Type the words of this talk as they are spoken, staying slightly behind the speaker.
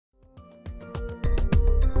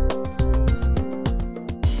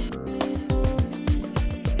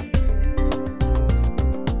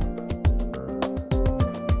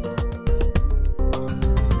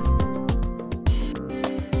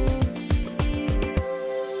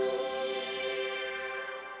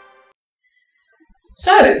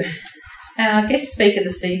So, our guest speaker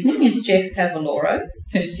this evening is Geoff Favaloro,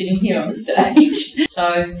 who's sitting here on the stage.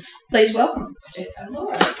 So, please welcome Geoff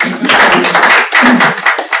Favaloro.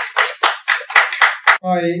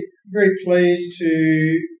 I'm very pleased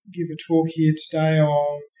to give a talk here today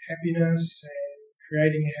on happiness and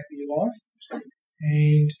creating a happy life,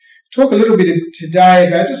 and talk a little bit today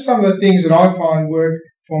about just some of the things that I find work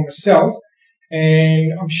for myself.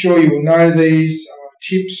 And I'm sure you will know these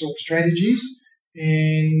tips or strategies,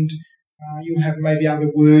 and you'll have maybe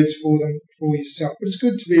other words for them for yourself. But it's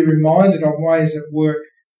good to be reminded of ways that work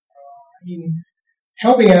in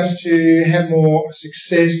helping us to have more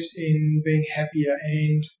success in being happier.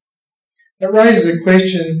 And that raises a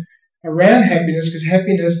question around happiness, because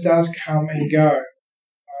happiness does come and go.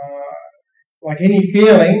 Like any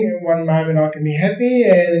feeling, one moment I can be happy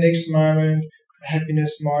and the next moment the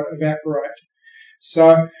happiness might evaporate.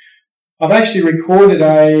 So I've actually recorded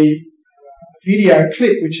a video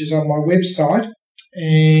clip which is on my website,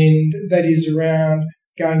 and that is around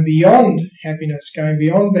going beyond happiness, going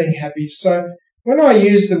beyond being happy. So when I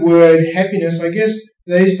use the word happiness, I guess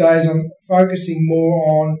these days I'm focusing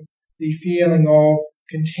more on the feeling of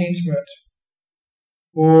contentment,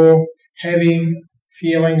 or having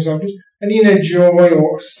feelings of just an inner joy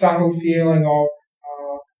or a subtle feeling of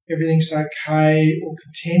everything's okay, or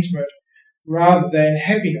contentment, rather than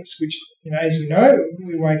happiness, which, as we know,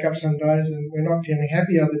 we wake up some days and we're not feeling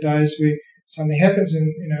happy. Other days something happens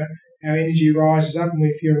and, our energy rises up and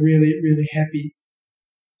we feel really, really happy.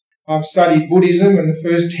 I've studied Buddhism, and the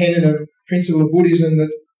first tenet of principle of Buddhism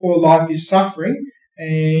that all life is suffering,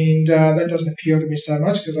 and that doesn't appeal to me so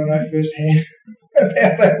much because I know firsthand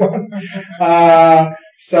about that one.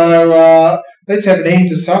 So let's have an end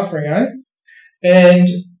to suffering, eh? And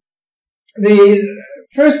the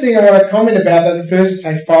first thing I want to comment about, that the first,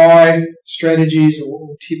 say, 5 strategies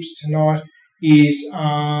or tips tonight, is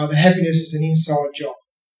that happiness is an inside job.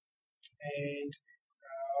 And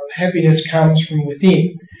happiness comes from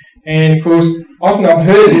within. And, of course, often I've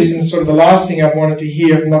heard this, and sort of the last thing I've wanted to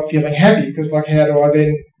hear if I'm not feeling happy, because, how do I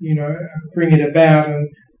then, bring it about and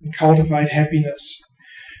cultivate happiness?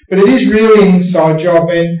 But it is really an inside job,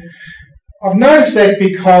 and I've noticed that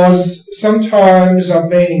because sometimes I've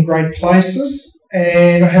been in great places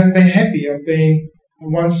and I haven't been happy.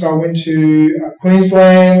 Once I went to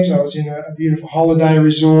Queensland. I was in a beautiful holiday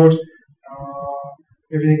resort.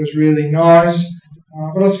 Everything was really nice,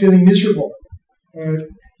 but I was feeling miserable.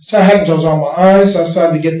 So it happens I was on my own, so I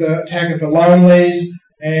started to get the attack of the lonelies,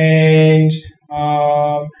 and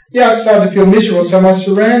I started to feel miserable. So my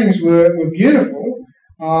surroundings were beautiful,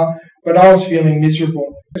 but I was feeling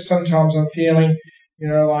miserable. Sometimes I'm feeling,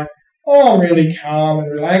 I'm really calm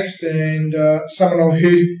and relaxed, and someone will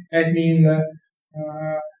hoot at me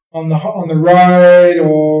on the road,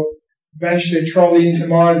 or bash their trolley into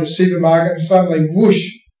mine at the supermarket, and suddenly, whoosh,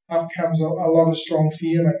 up comes a lot of strong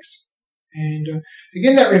feelings. And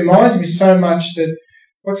again, that reminds me so much that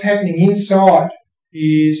what's happening inside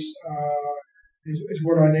is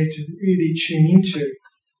what I need to really tune into.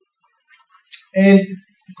 And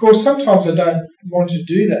of course, sometimes I don't want to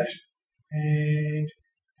do that. And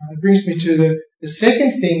it brings me to the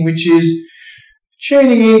second thing, which is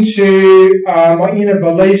tuning into my inner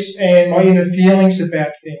beliefs and my inner feelings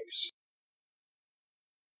about things.